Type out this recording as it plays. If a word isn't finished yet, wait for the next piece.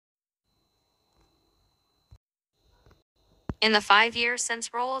In the 5 years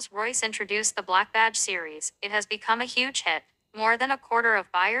since Rolls-Royce introduced the Black Badge series, it has become a huge hit. More than a quarter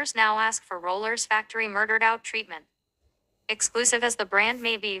of buyers now ask for Roller's factory murdered out treatment. Exclusive as the brand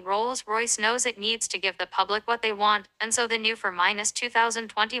may be, Rolls-Royce knows it needs to give the public what they want, and so the new for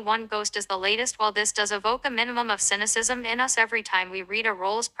 2021 Ghost is the latest. While this does evoke a minimum of cynicism in us every time we read a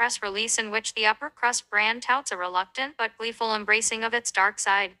Rolls press release in which the upper crust brand touts a reluctant but gleeful embracing of its dark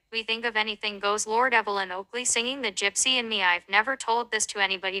side, we think of Anything Goes. Lord Evelyn Oakley singing The Gypsy in Me. I've never told this to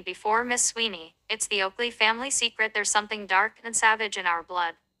anybody before, Miss Sweeney. It's the Oakley family secret. There's something dark and savage in our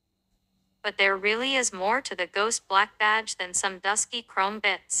blood. But there really is more to the Ghost Black Badge than some dusky chrome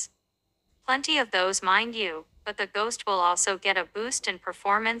bits. Plenty of those, mind you, but the Ghost will also get a boost in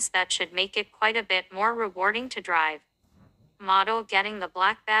performance that should make it quite a bit more rewarding to drive. Model getting the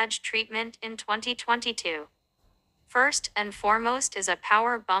Black Badge treatment in 2022. First and foremost is a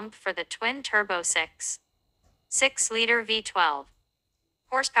power bump for the twin-turbo 6.6-liter V12.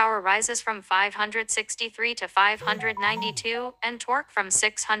 Horsepower rises from 563 to 592, and torque from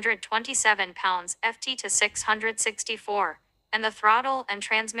 627 pounds-ft to 664, and the throttle and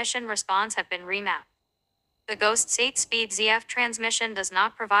transmission response have been remapped. The Ghost's 8-speed ZF transmission does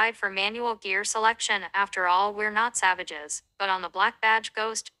not provide for manual gear selection. After all, we're not savages. But on the Black Badge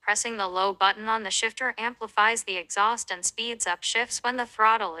Ghost, pressing the low button on the shifter amplifies the exhaust and speeds up shifts when the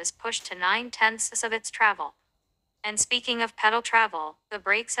throttle is pushed to 9/10 of its travel. And speaking of pedal travel, the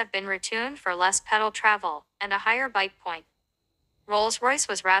brakes have been retuned for less pedal travel and a higher bite point. Rolls-Royce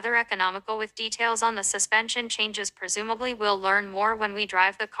was rather economical with details on the suspension changes. Presumably we'll learn more when we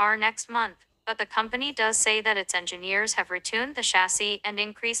drive the car next month, but the company does say that its engineers have retuned the chassis and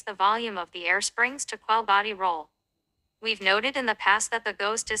increased the volume of the air springs to quell body roll. We've noted in the past that the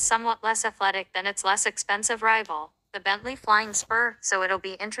Ghost is somewhat less athletic than its less expensive rival, the Bentley Flying Spur, so it'll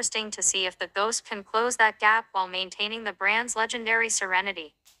be interesting to see if the Ghost can close that gap while maintaining the brand's legendary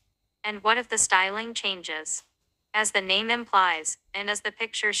serenity. And what if the styling changes? As the name implies, and as the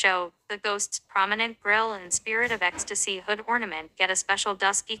pictures show, the Ghost's prominent grille and Spirit of Ecstasy hood ornament get a special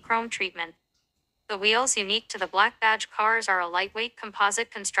dusky chrome treatment. The wheels unique to the Black Badge cars are a lightweight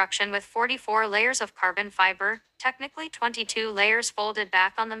composite construction with 44 layers of carbon fiber, technically 22 layers folded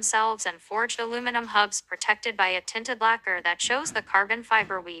back on themselves, and forged aluminum hubs protected by a tinted lacquer that shows the carbon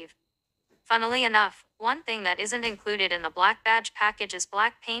fiber weave. Funnily enough, one thing that isn't included in the Black Badge package is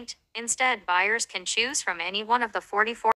black paint. Instead, buyers can choose from any one of the 44